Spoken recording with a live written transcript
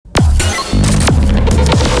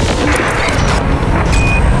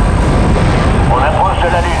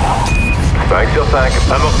5,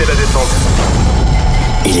 amorcez la descente.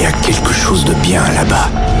 Il y a quelque chose de bien là-bas,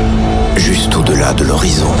 juste au-delà de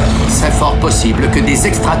l'horizon. C'est fort possible que des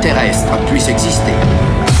extraterrestres puissent exister.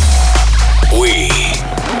 We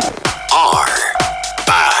are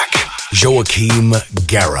back. Joachim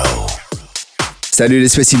Garraud. Salut les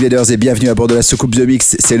Space Invaders et bienvenue à bord de la soucoupe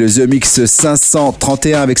Zemixx. C'est le Zemixx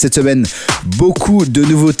 531 avec cette semaine beaucoup de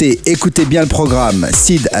nouveautés. Écoutez bien le programme.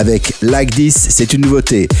 Sid avec Like This, c'est une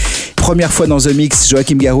nouveauté. Première fois dans Zemixx,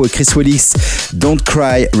 Joachim Garraud et Chris Willis, Don't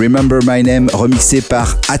Cry, Remember My Name, remixé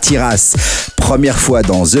par Hatiras. Première fois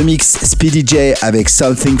dans Zemixx, Speedy J avec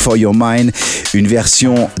Something for Your Mind, une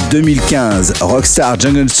version 2015. Rockstarz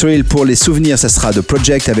Jungle Thrill pour les souvenirs, ça sera de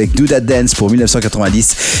Project avec Do That Dance pour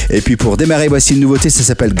 1990. Et puis pour démarrer, voici une nouveauté, ça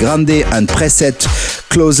s'appelle Grande and Preset,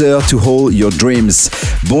 Closer to All Your Dreams.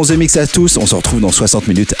 Bon Zemixx à tous, on se retrouve dans 60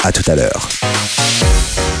 minutes, à tout à l'heure.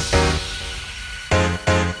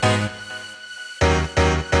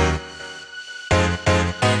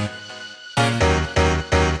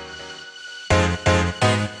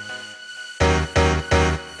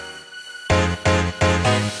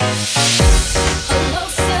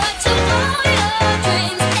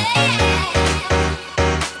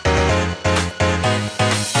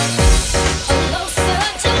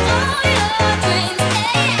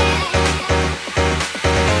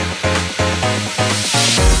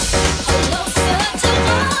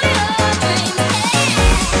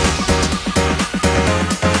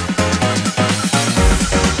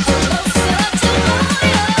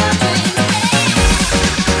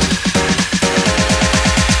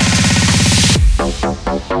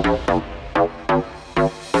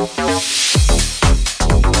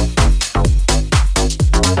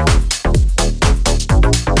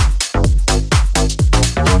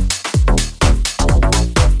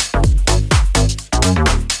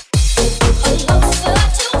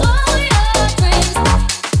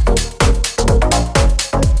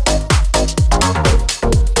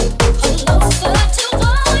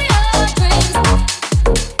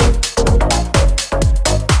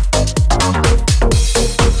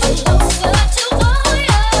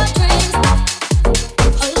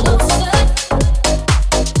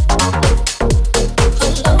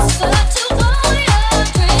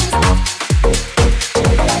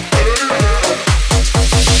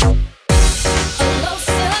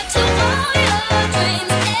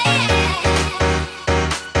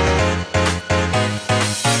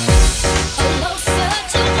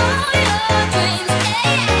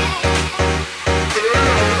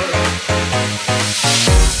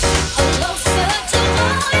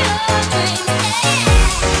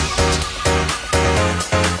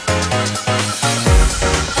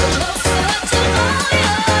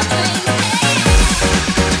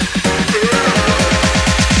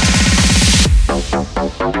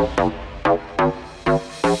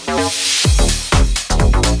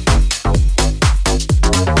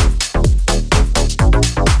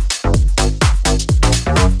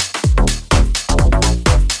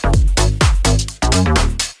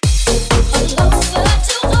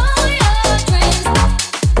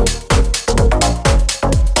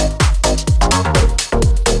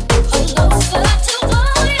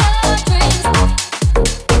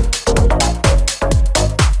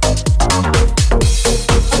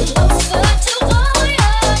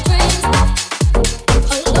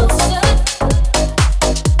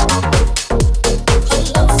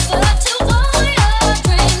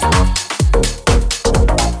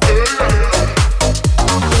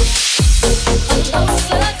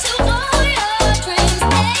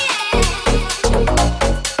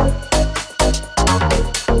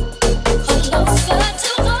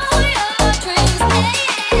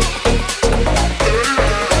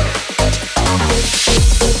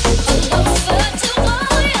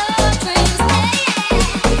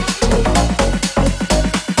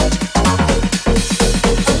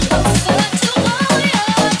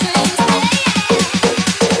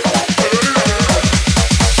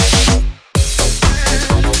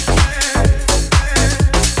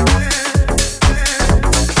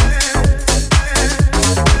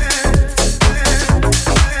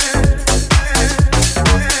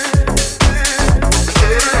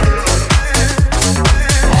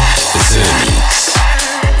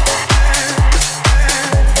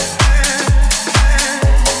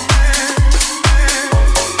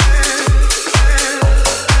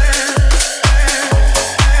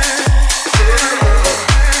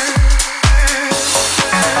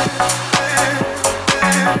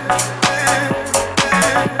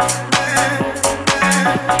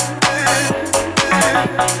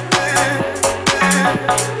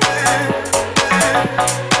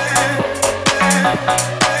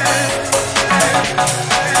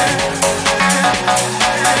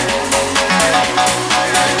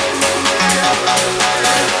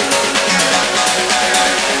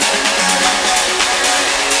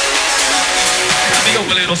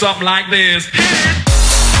 little something like this.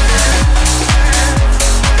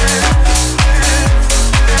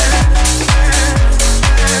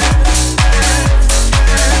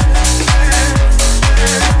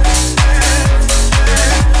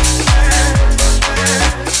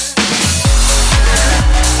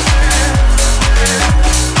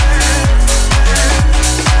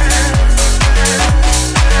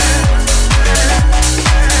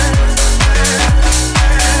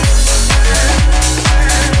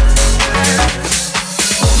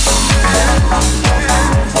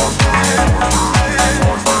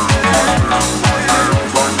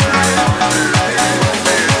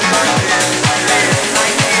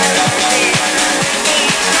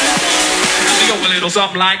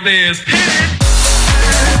 Something like this.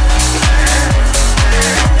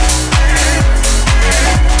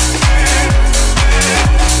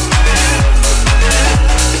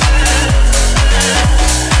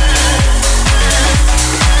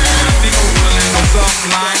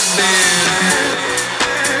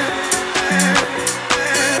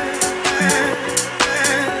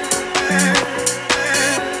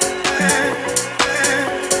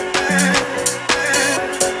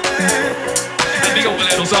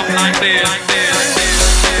 Something like this.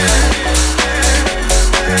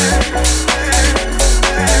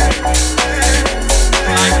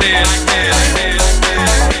 Like this. Like this.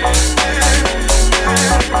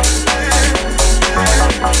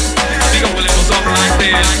 I think I'm a little something like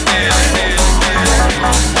this.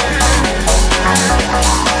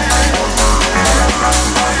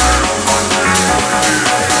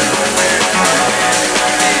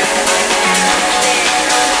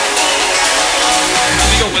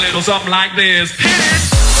 Something like this.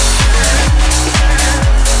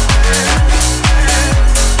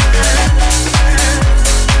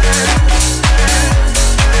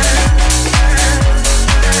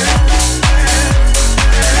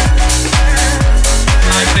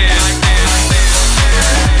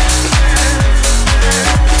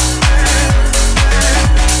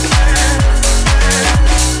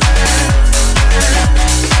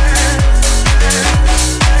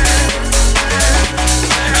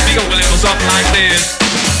 Something like this.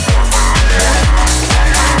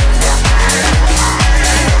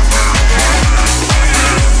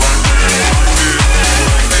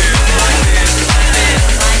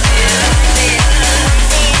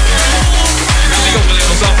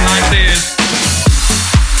 Something like this.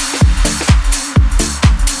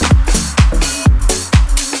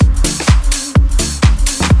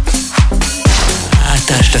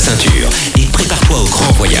 Attache ta ceinture et prépare-toi au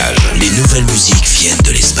grand voyage. Les nouvelles musiques viennent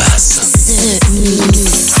de l'espace.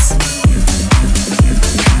 Zemixx.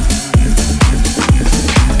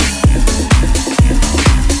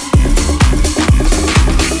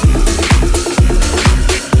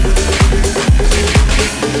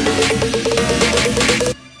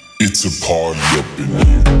 It's a party up in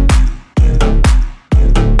here.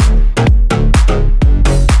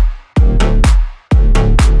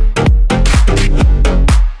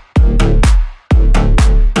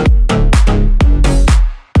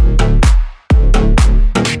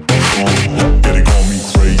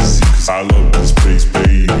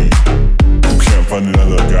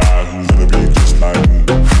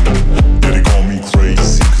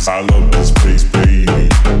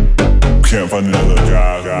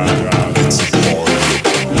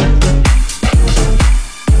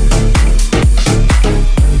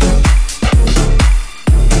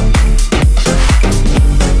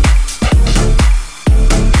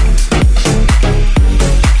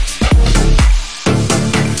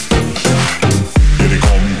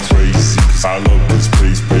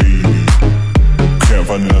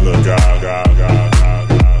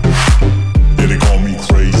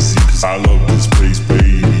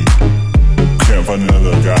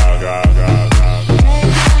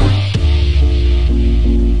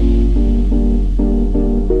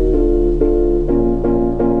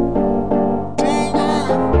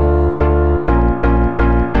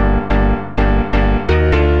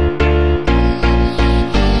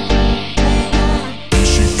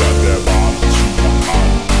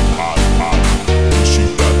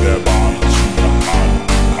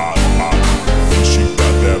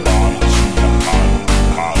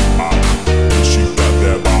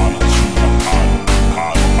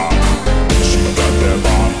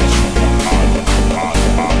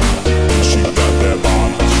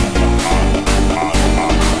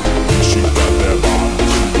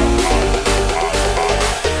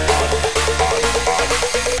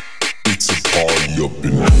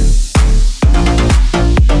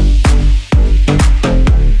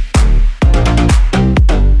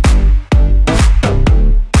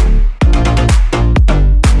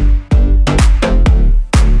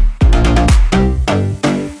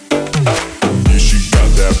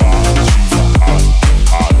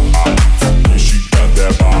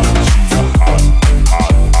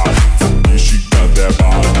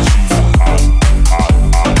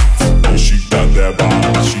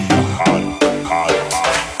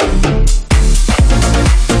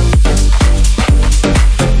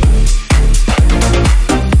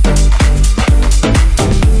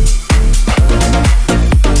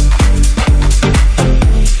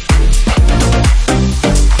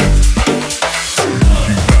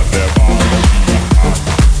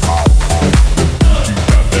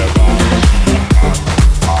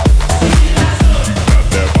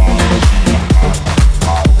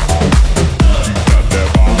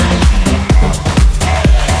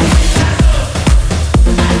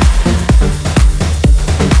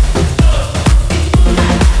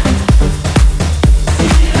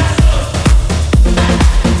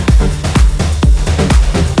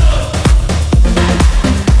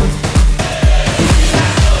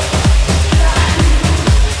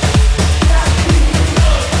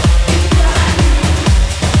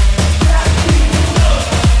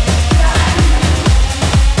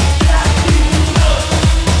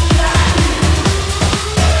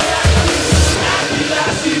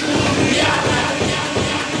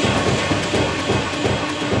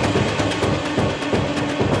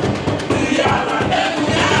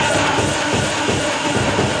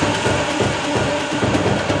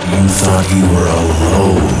 thought you were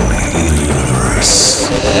alone in the universe.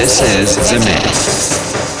 This is Zemixx.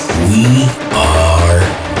 We are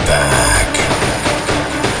back.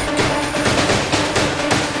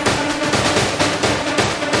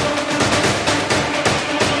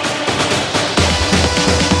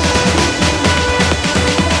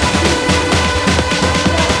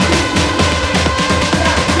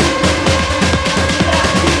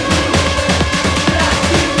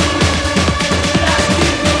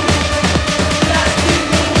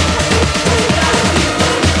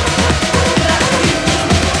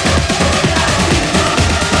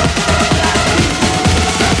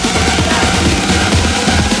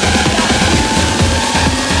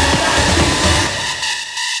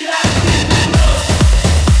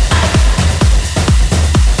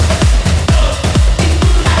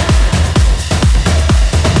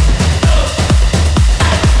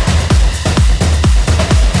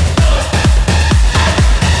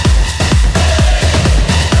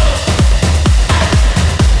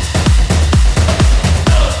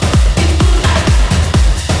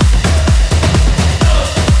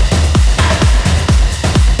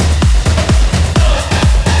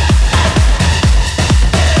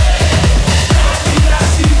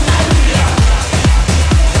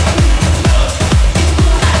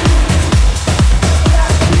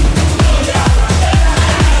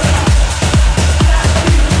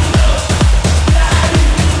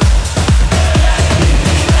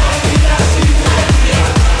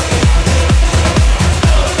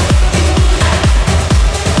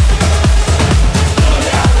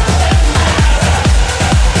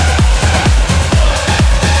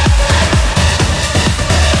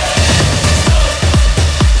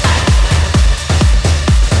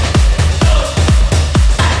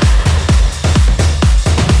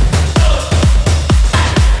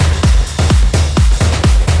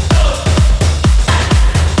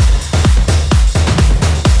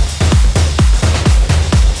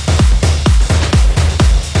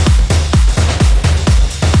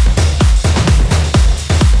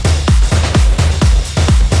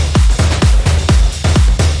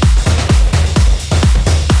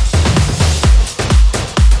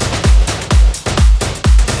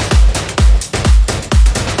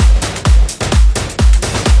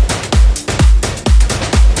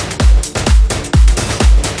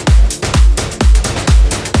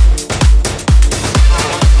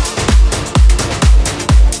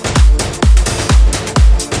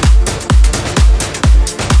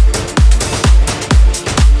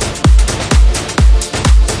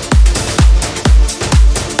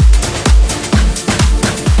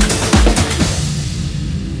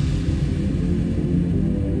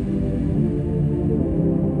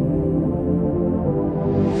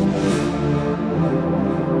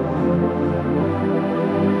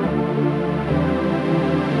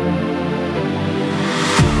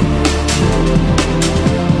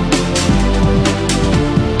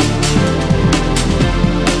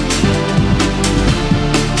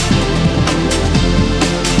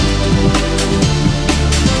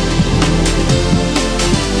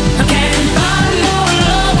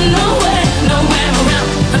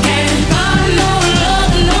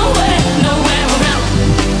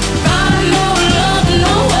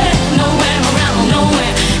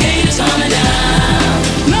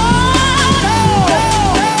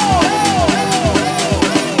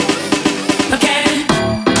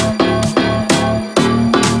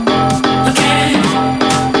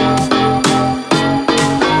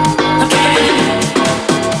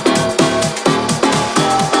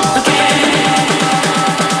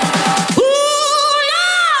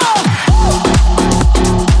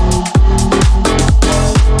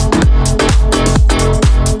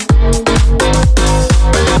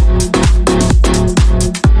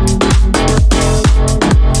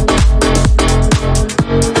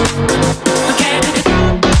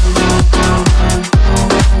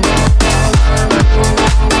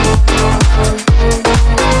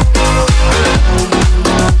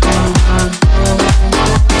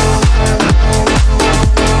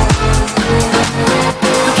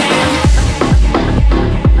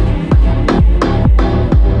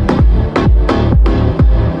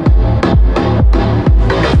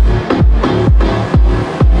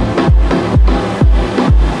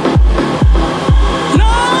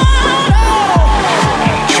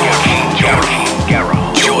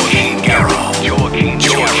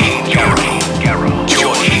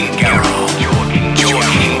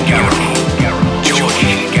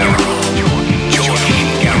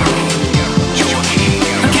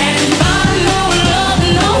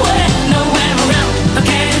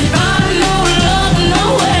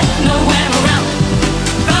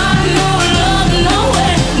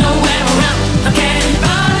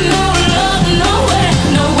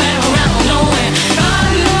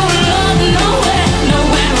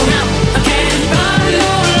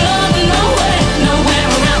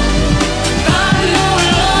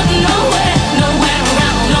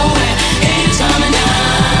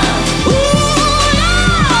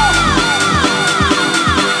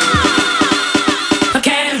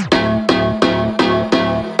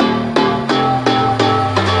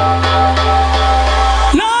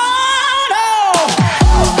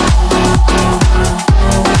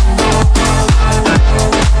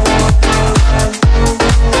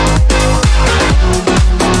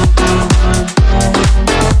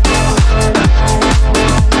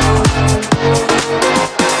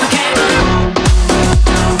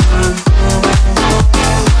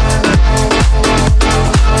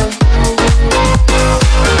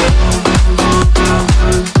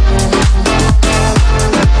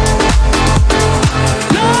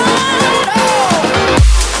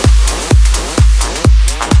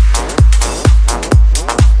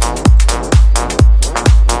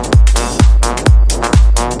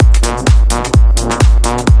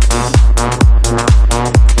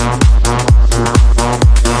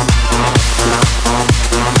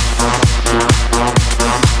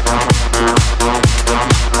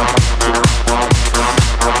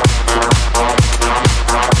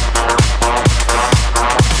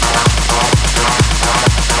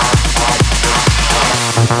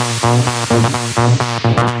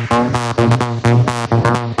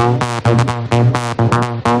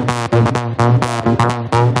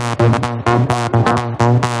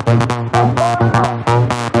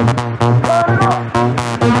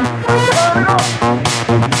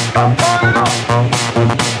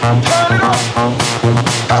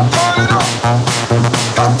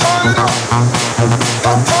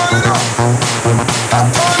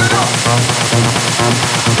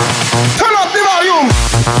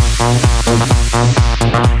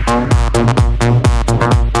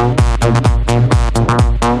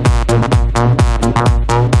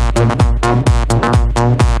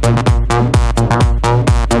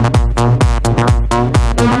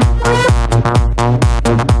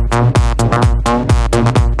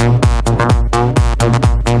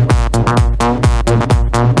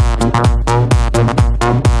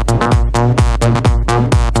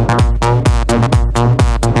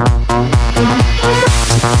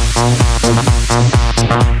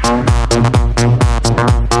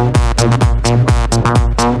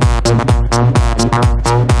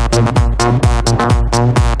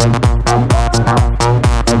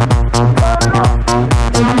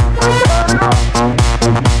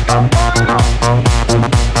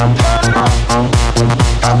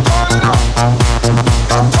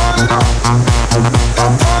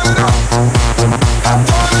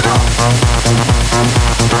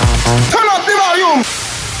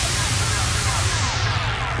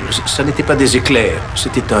 Ça n'était pas des éclairs,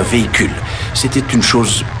 c'était un véhicule. C'était une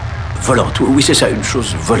chose volante. Oui, c'est ça, une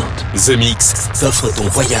chose volante. Zemixx t'offre ton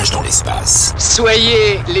voyage dans l'espace.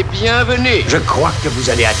 Soyez les bienvenus. Je crois que vous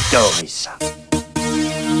allez adorer ça.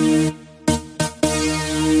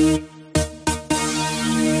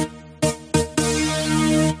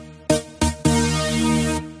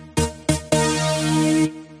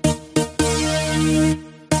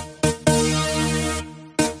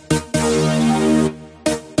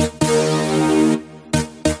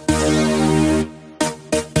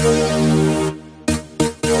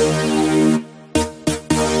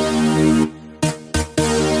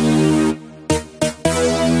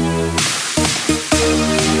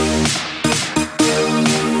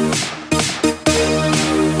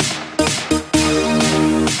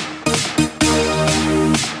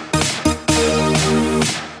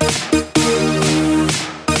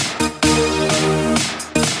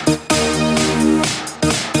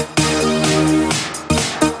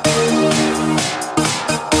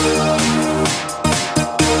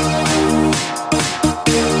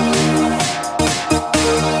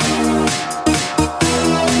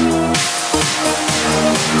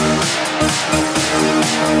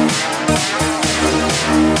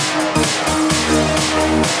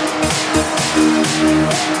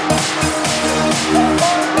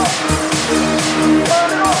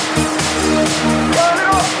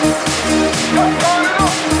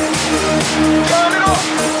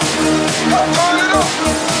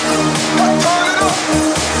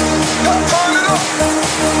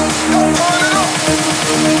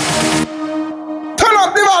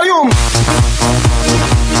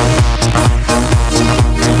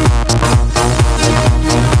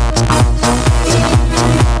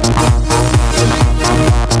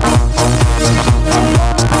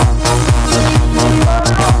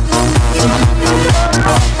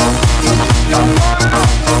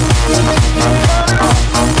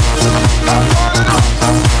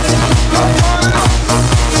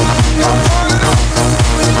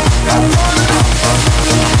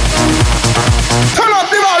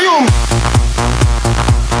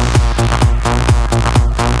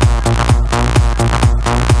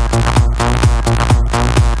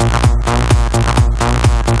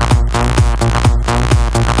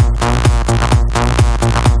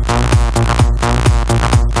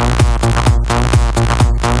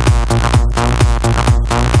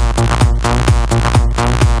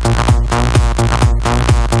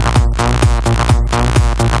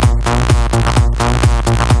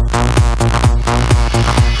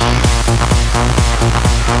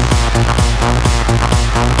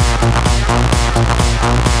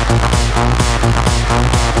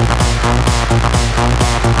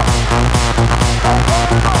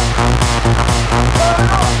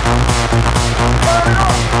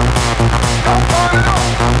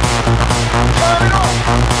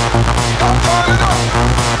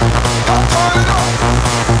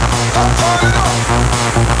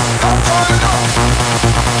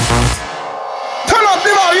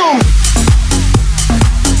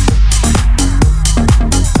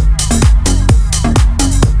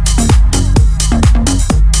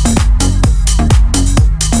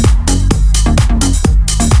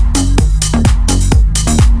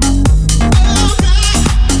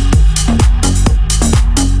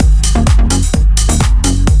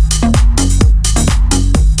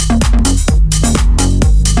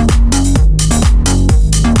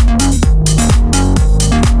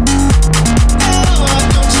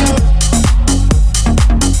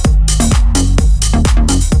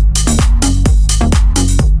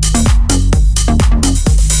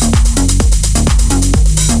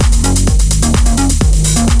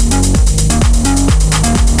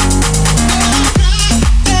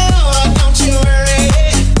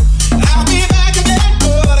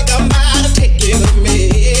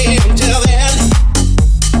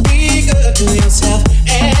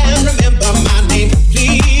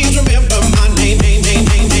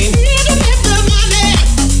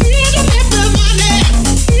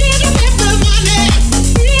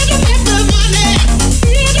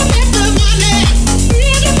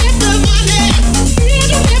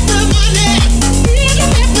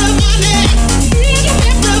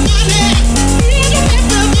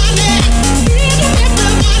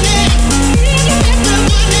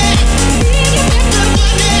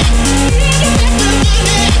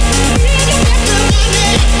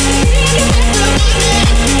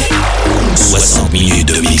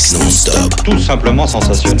 tout simplement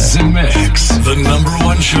sensationnel. Zemixx, the number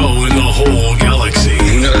one show in the whole galaxy.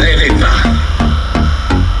 Vous ne rêvez pas.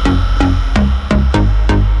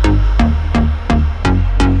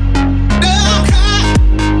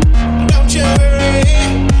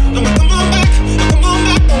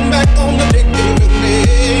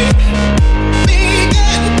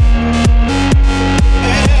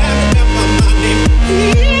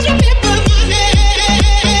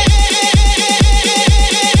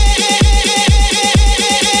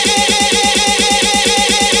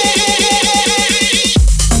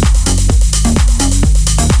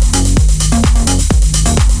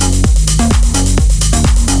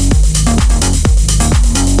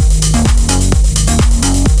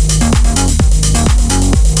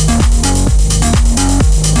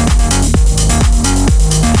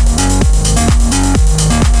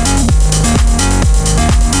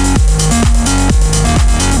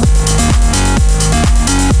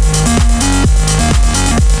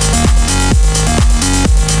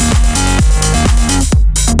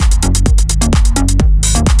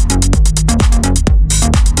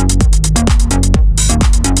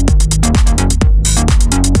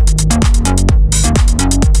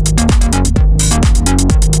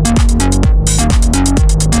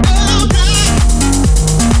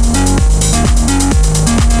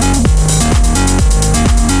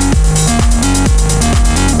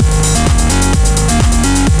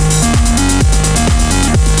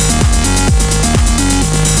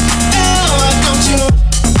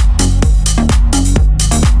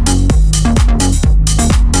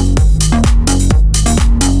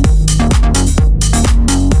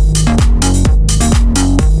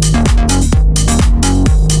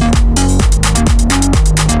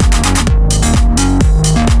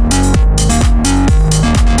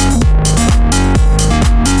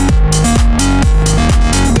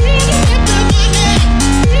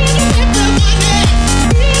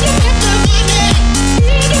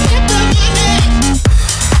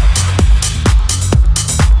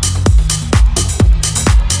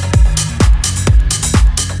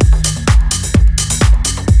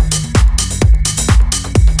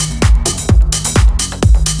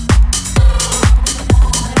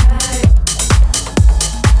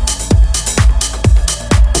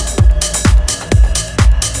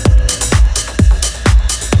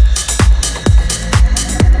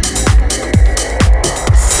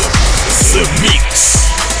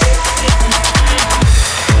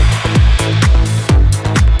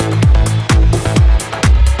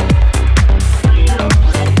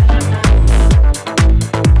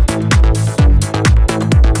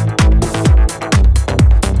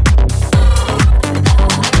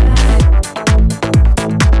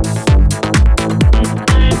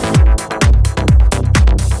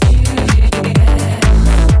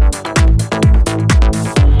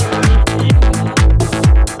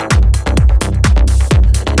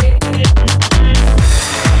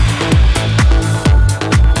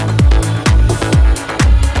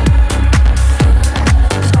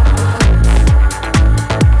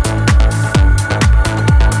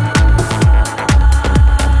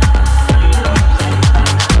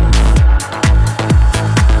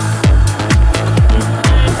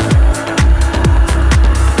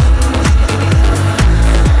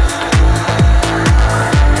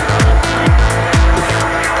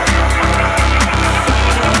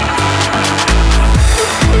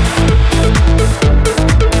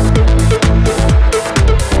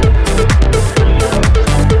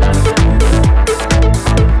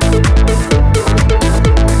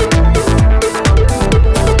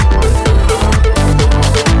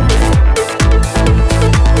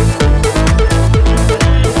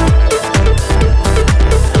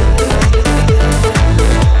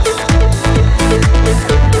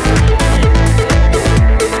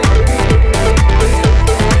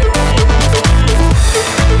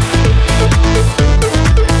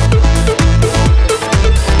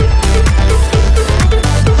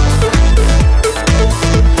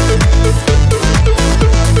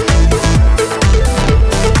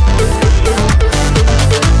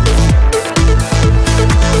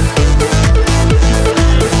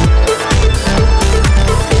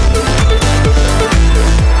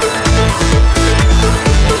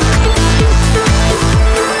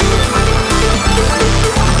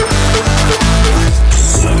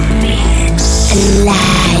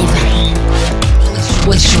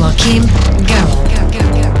 with Joachim, Garraud.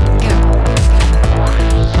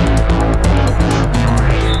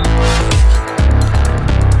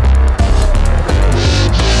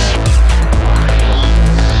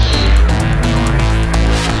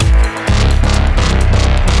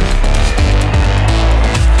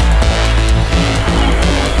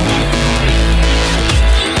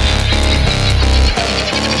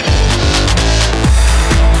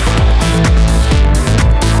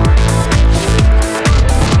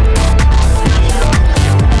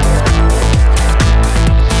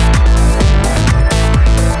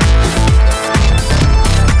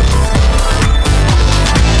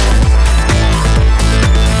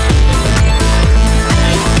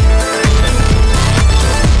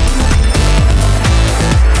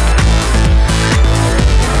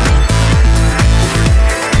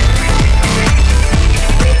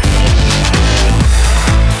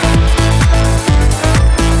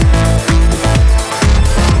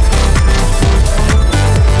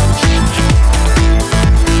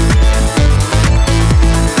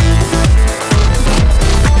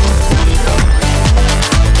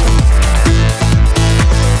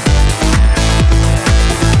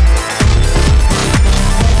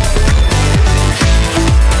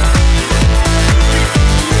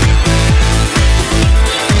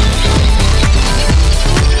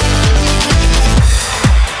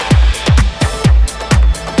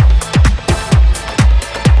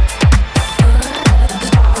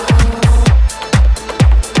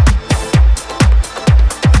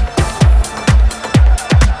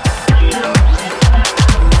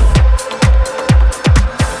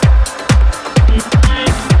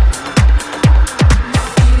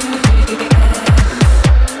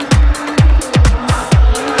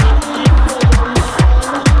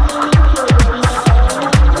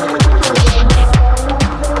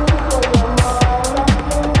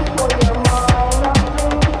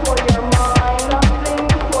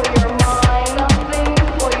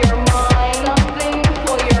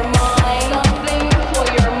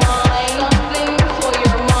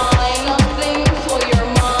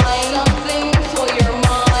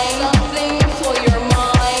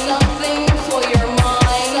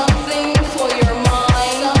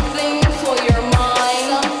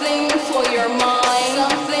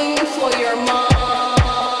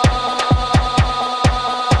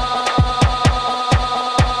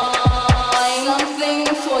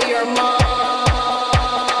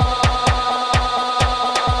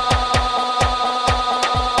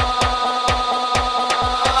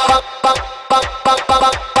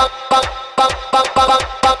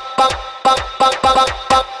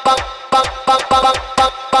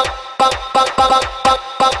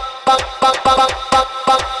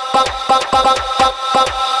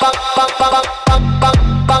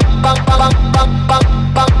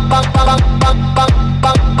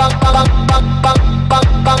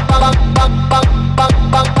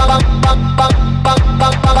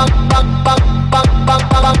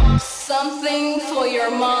 Something for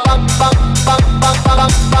your mom. Something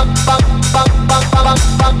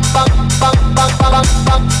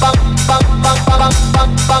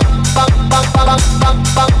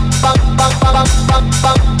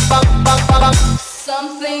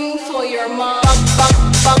for your mom.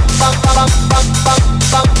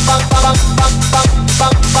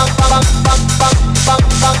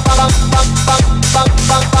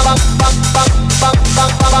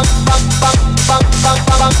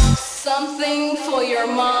 Something for your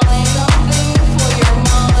mind. Something for your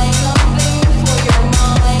mind. Something for your mind.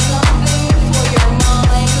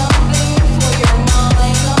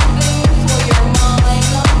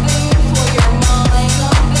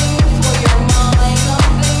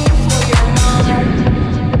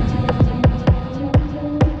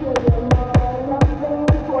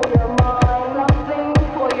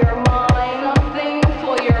 Something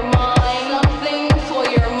for your mind. Something for your mind. Something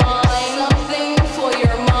for your mind. Something for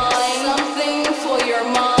your mind. Something for your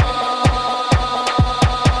mind.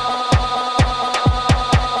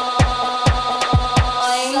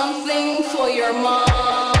 Something for your mind.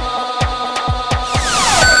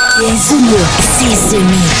 C'est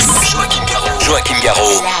Zemixx. Joachim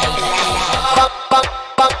Garraud.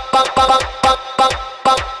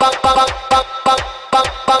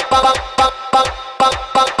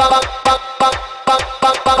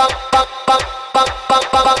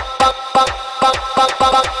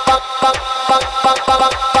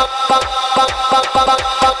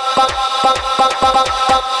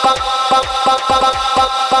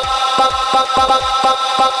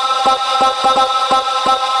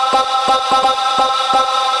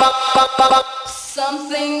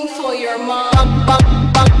 Something for your mom.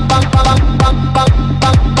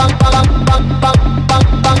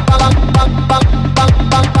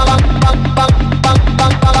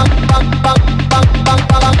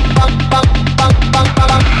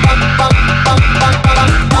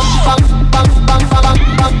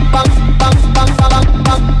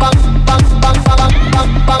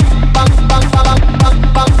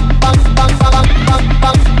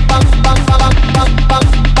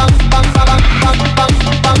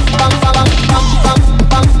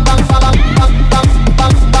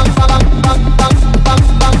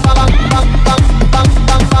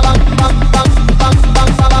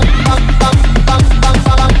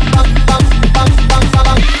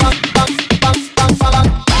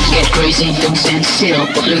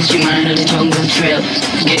 Lose your mind on the jungle trail.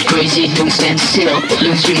 Get crazy, don't stand still.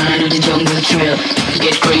 Lose your mind on the jungle trail.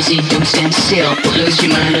 Get crazy, don't stand still. Lose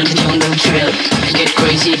your mind on the jungle trail. Get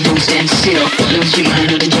crazy, don't stand still. Lose your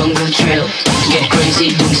mind on the jungle trail. Get crazy,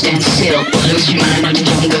 don't stand still. Lose your mind on the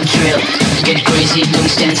jungle trail. Get crazy, don't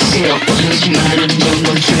stand still. Lose your mind on the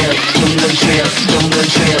jungle trail. Jungle trail, jungle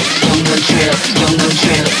trail, jungle trail, jungle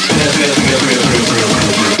trail.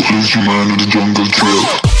 Lose your mind on the jungle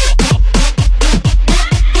trail.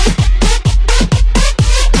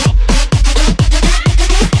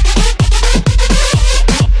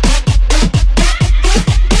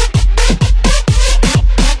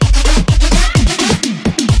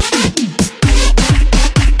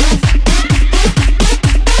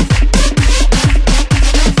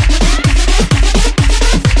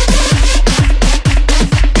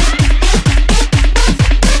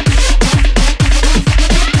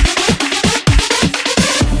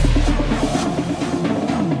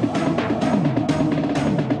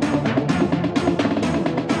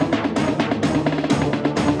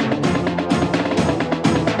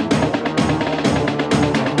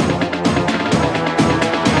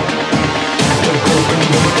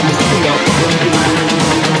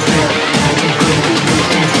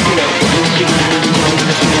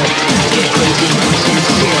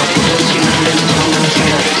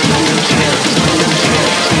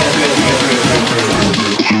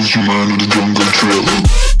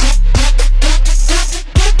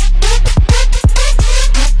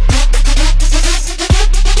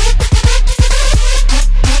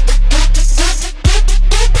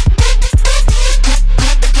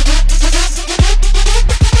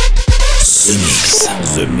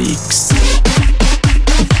 Zemixx.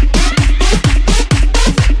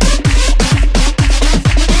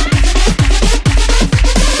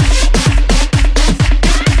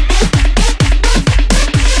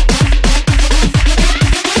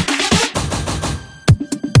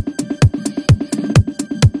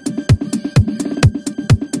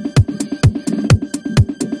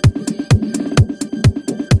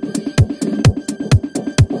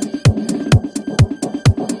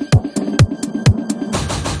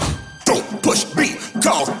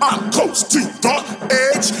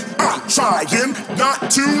 Trying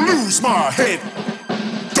not to lose my head.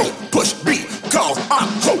 Don't push me, cause I'm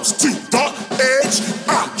close close to the edge.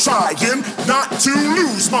 I'm trying not to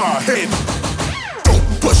lose my head. Don't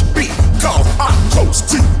push me, cause I'm close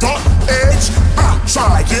to the edge. I'm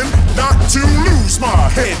trying not to lose my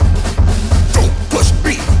head. Don't push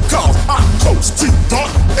me, cause I'm close to the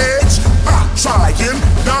edge. I'm trying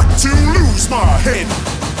not to lose my head.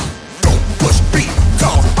 Don't push me,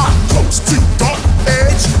 cause I'm close to the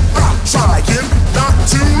edge. I'm trying not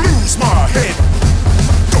to lose my head.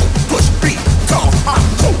 Don't push me, cause I'm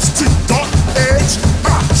close to the edge.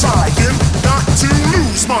 I'm trying not to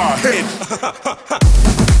lose my head.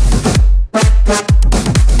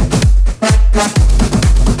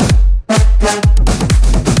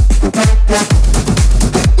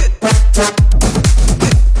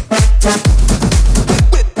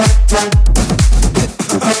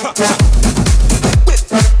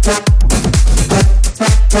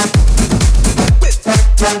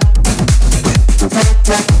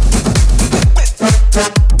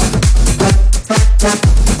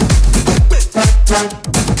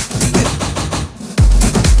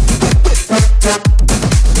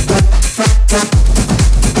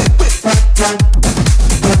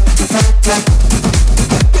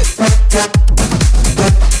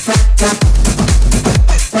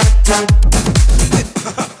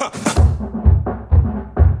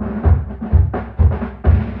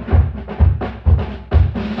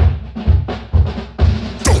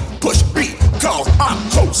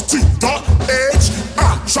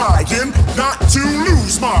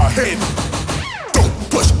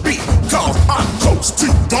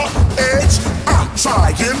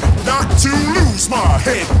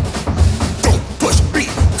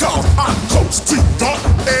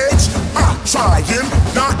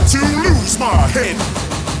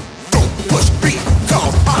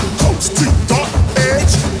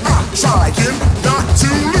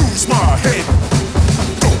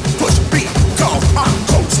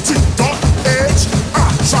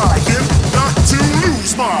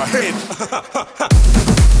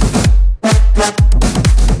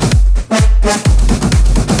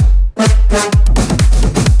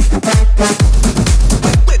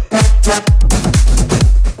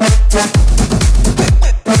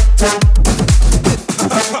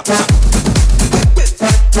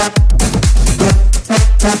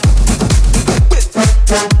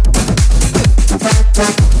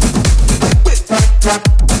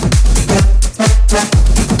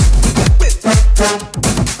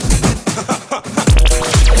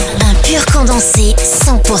 Un pur condensé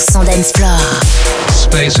 100% dance floor.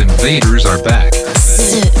 Space Invaders are back.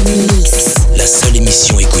 Zemixx. La seule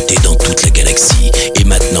émission écoutée dans toute la galaxie est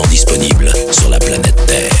maintenant disponible sur la planète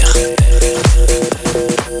Terre.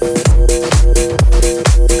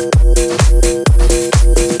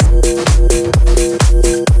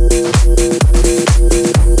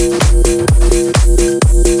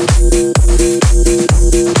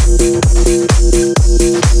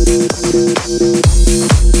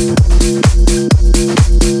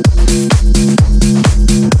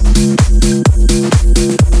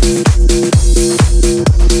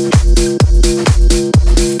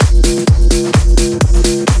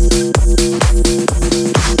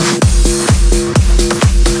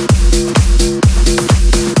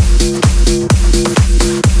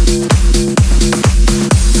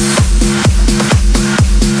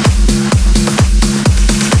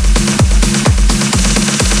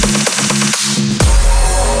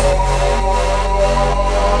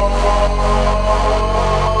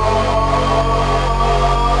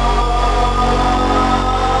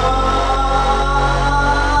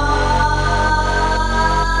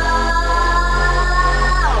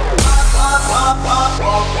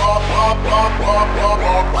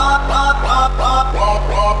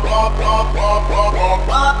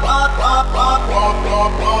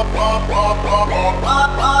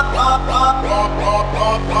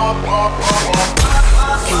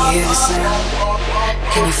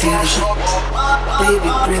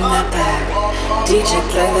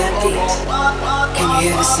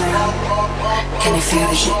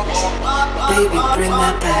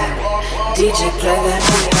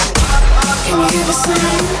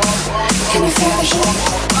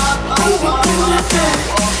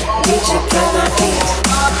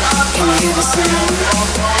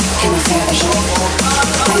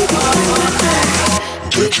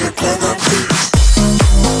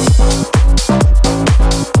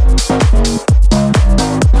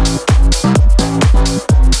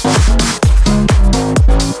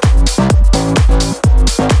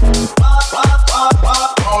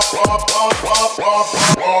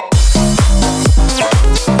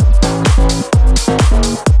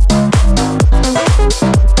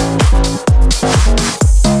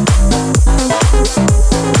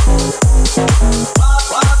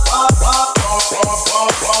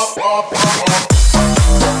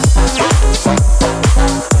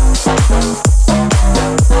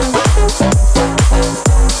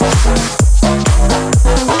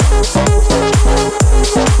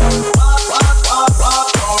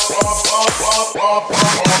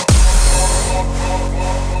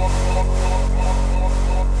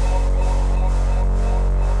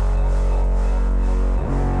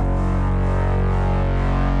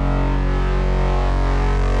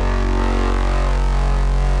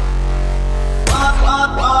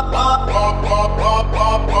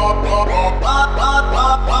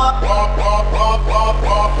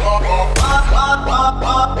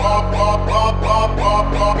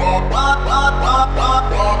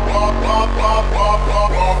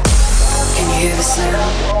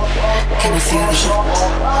 Can I feel the heat?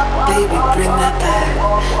 Baby, bring that back.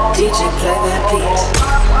 DJ, play that beat.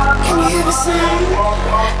 Can you hear the sound?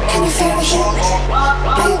 Can you feel the heat?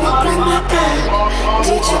 Baby, bring that back.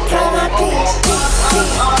 DJ, play that beat.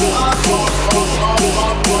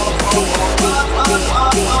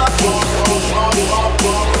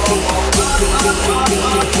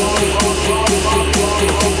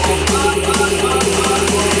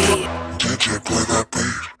 DJ, play that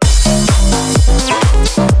beat.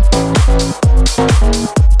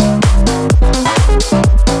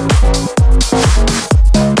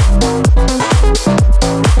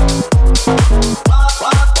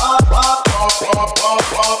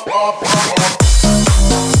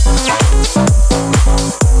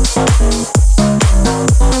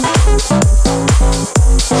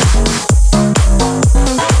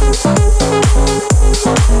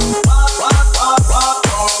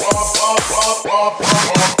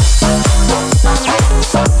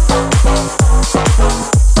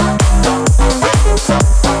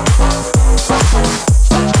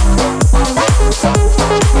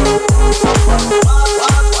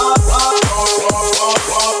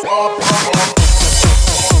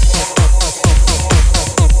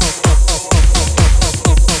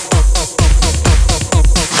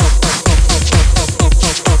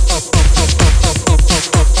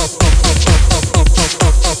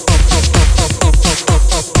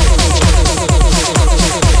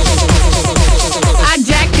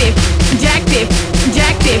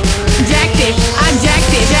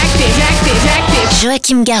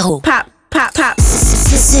 Joachim Garraud. Pop, pop, pop.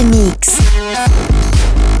 Zemixx.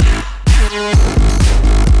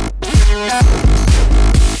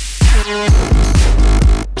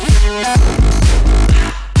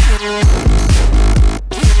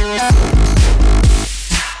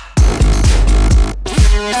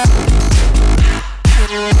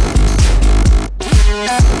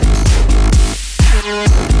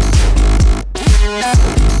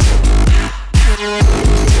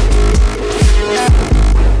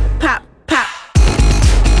 Pop, pop.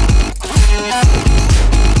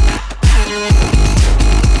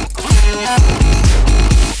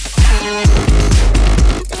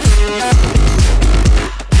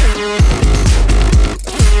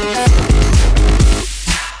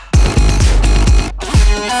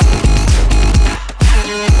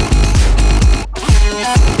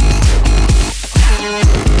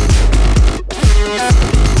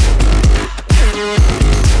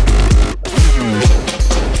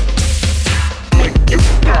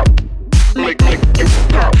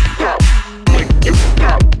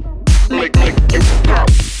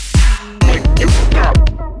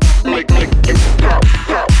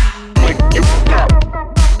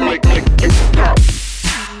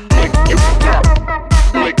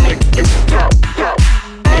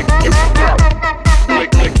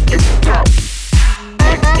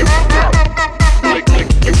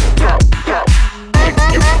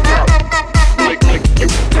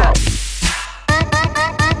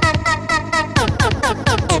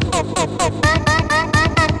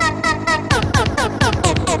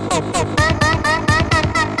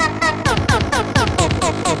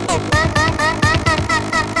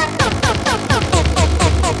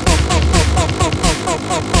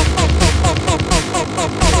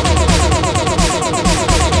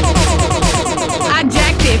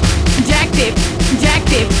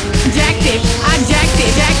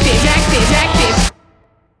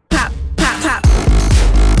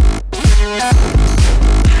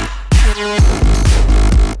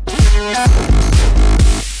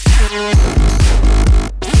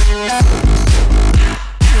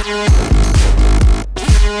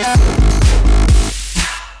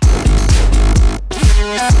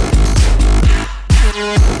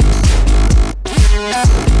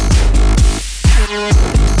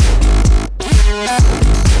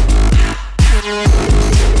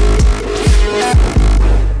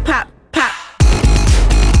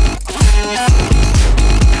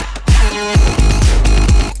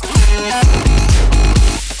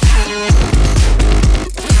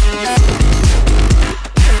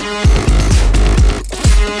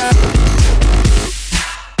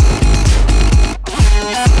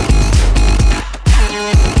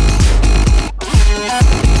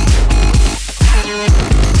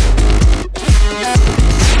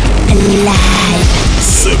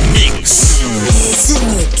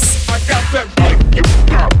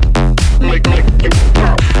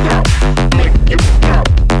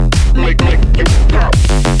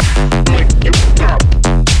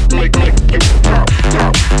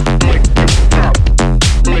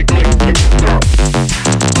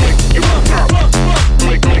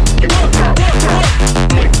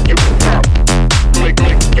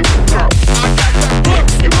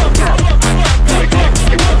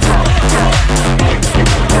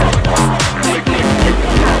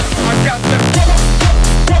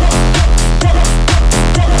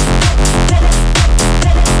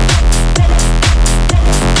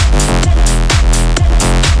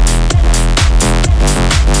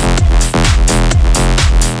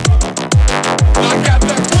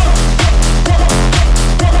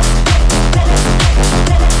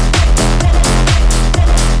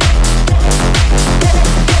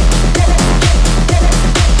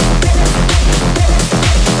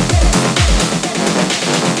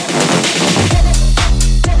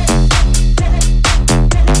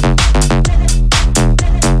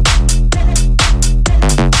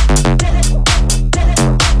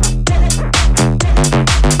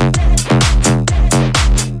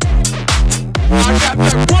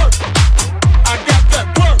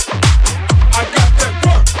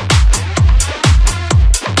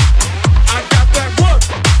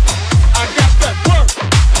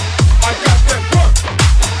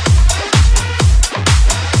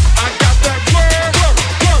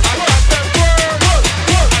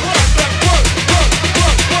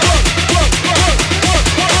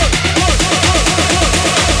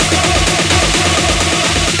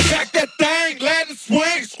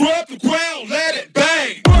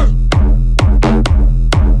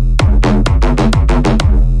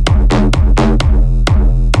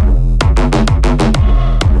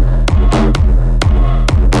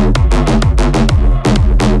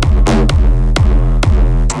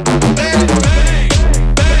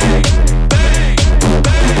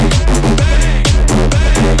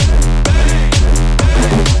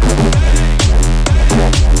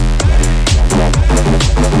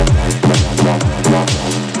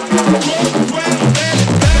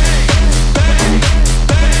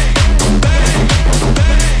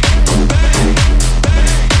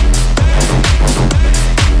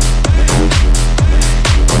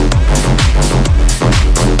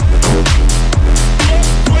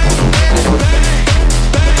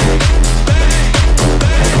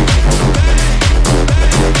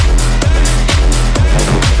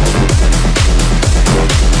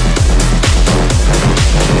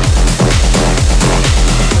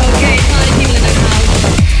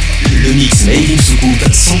 Made in Soucoupe,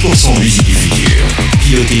 100% musique du futur,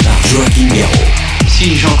 piloté par Joachim Garraud.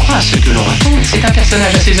 Si j'en crois ce que l'on raconte, c'est un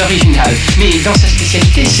personnage assez original, mais dans sa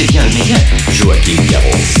spécialité, c'est bien le meilleur. Joachim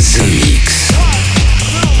Garraud, Zemixx.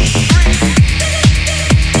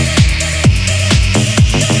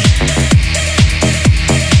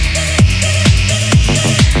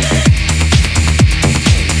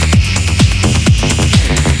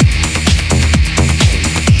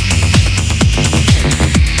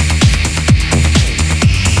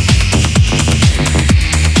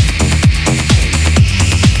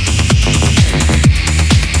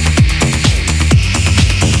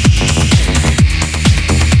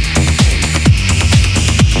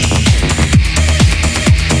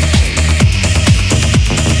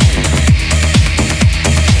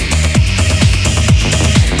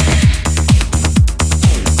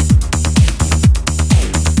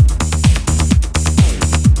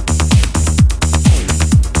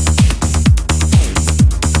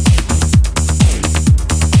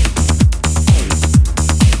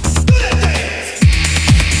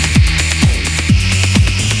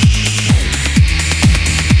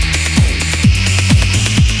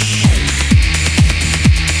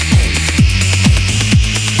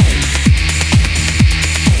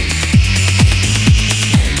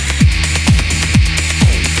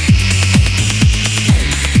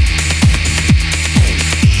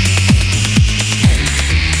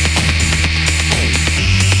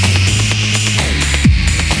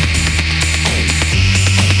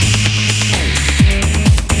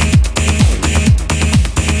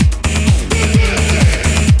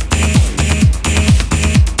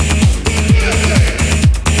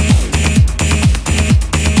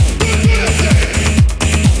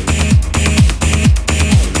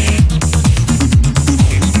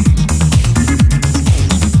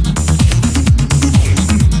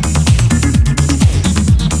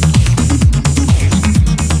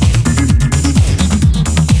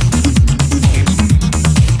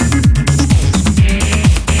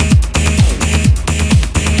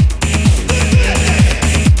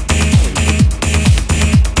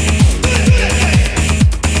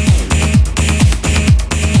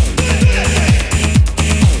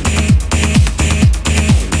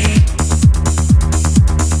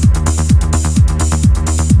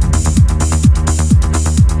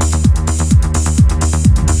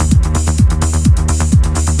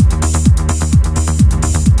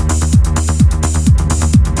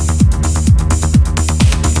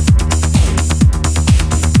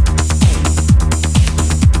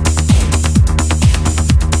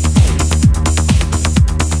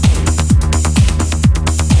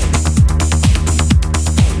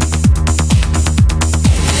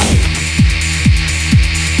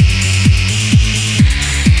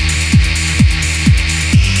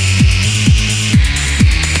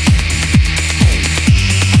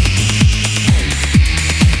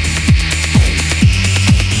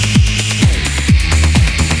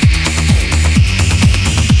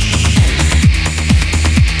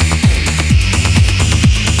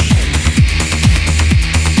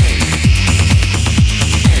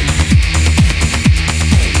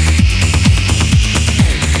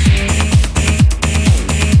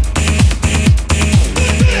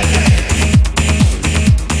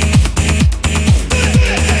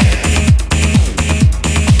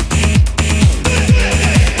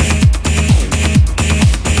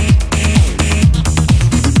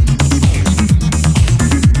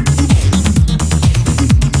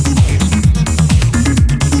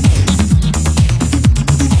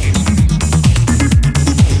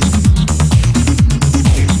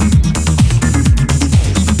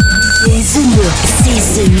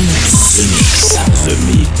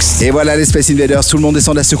 Et voilà les Space Invaders, tout le monde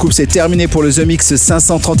descend de la soucoupe, c'est terminé pour le Zemixx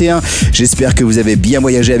 531. J'espère que vous avez bien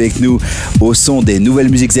voyagé avec nous au son des nouvelles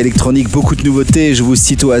musiques électroniques, beaucoup de nouveautés. Je vous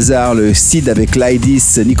cite au hasard le Seed avec Lydis,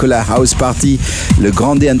 Necola House Party, le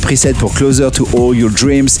Grande and Preset pour Closer to All Your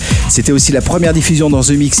Dreams. C'était aussi la première diffusion dans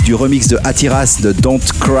Zemixx du remix de Hatiras de Don't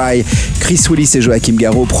Cry, Chris Willis et Joachim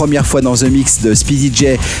Garraud. Première fois dans Zemixx de Speedy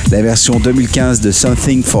J, la version 2015 de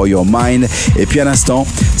Something for Your Mind. Et puis à l'instant,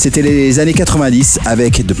 c'était les années 90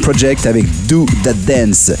 avec The Project avec Do That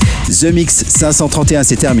Dance. Zemixx 531,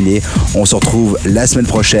 c'est terminé. On se retrouve la semaine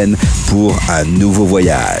prochaine pour un nouveau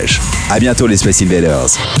voyage. À bientôt les Space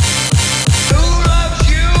Invaders.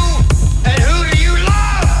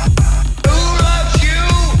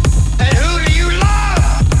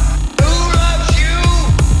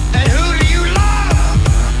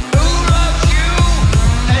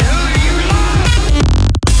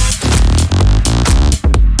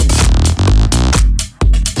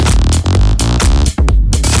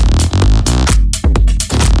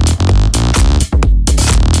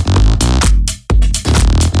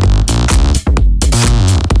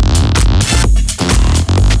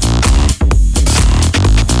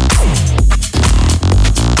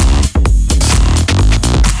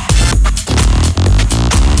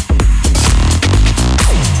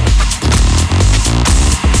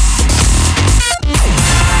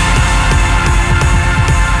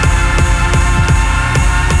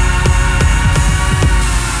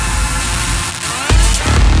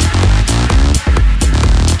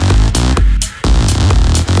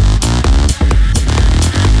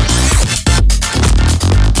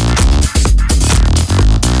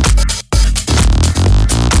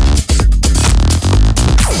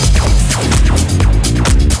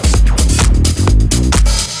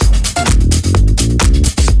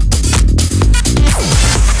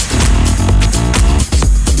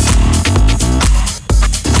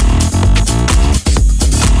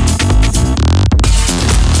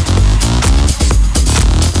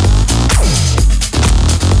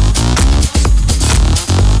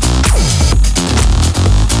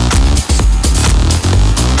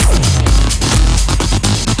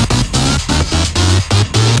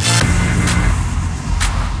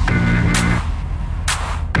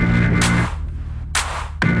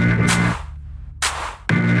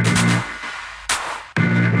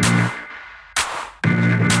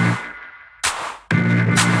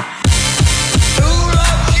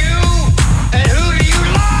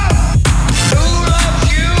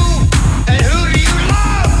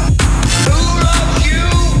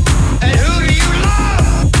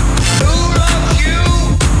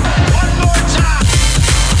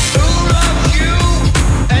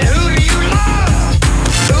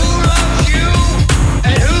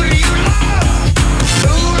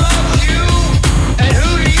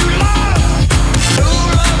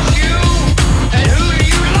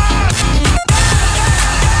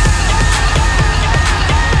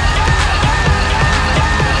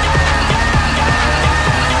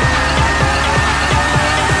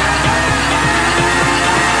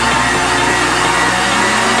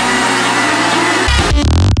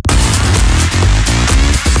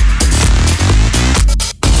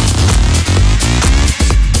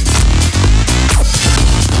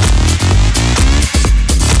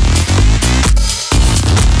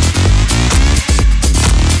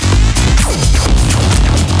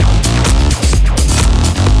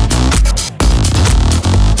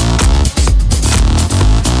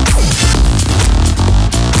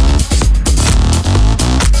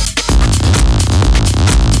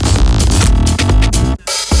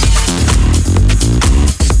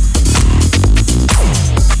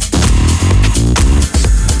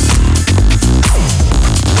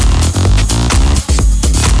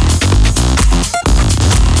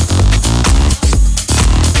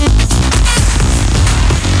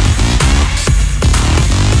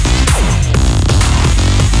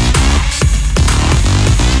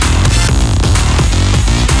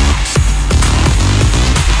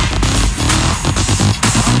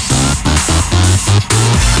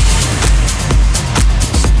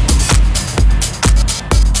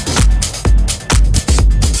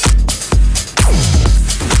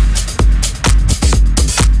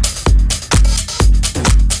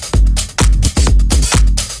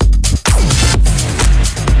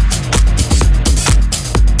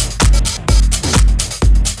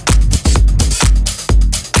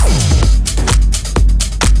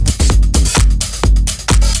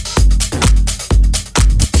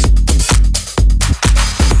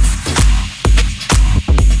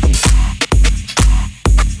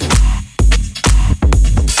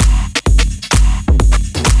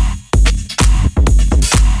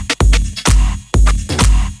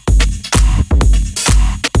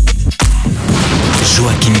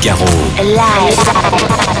 Joachim Garraud. Live.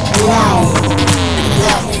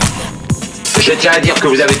 Je tiens à dire que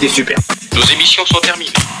vous avez été super. Nos émissions sont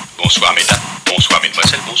terminées. Bonsoir mesdames, bonsoir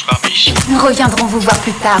mesdemoiselles, bonsoir messieurs. Nous reviendrons vous voir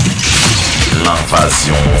plus tard.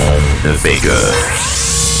 L'invasion de Vega.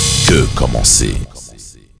 Que commencer.